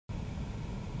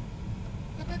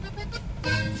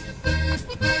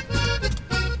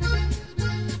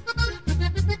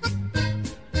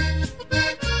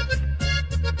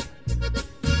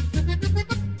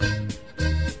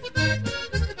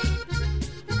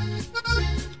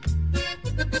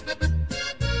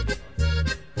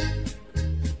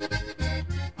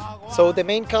So the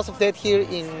main cause of death here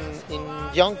in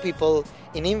young people,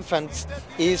 in infants,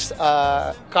 is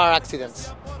car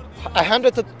accidents.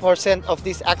 100% of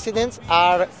these accidents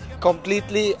are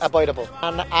completely avoidable.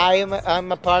 And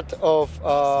I'm a part of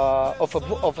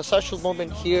a social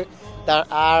movement here that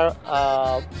are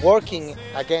working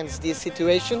against this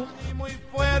situation.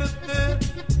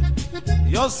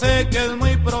 Yo sé que es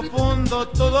muy profundo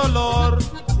tu dolor.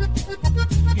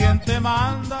 ¿Quién te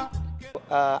manda?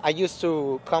 I used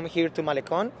to come here to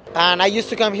Malecón, and I used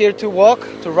to come here to walk,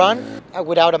 to run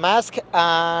without a mask,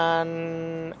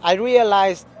 and I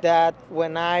realized that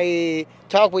when I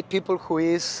talk with people who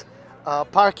is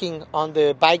parking on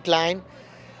the bike line,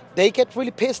 they get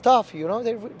really pissed off, you know,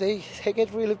 they get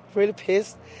really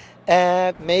pissed.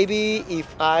 Maybe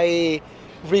if I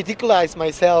ridiculize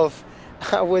myself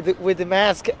with the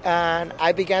mask and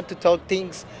I began to talk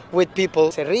things with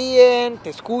people. Se ríen,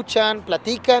 te escuchan,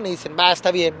 platican y dicen, va,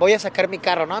 está bien, voy a sacar mi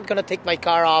carro, no, I'm gonna take my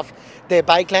car off the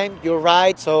bike lane, you're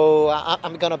right, so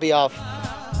I'm gonna be off.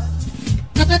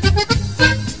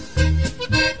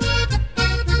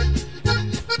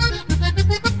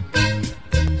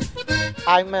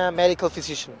 I'm a medical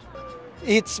physician.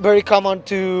 It's very common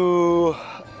to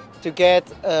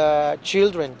get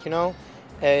children, you know,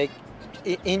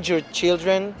 injured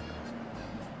children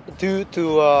due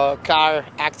to a car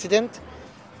accident.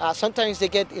 Sometimes they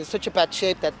get in such a bad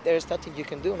shape that there's nothing you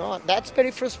can do. No, that's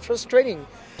very frustrating.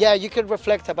 Yeah, you can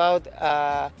reflect about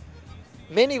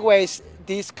many ways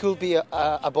this could be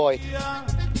avoided.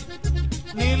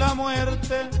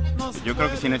 Yo creo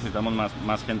que sí necesitamos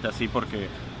más gente así, porque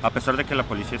a pesar de que la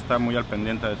policía está muy al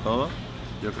pendiente de todo,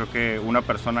 yo creo que una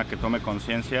persona que tome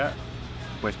conciencia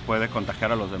pues puede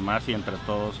contagiar a los demás y entre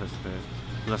todos pues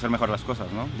hacer mejor las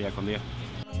cosas, ¿no? Día con día.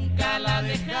 Nunca la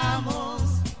dejamos,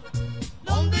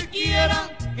 donde quiera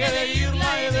que de ir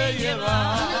la he de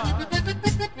llevar.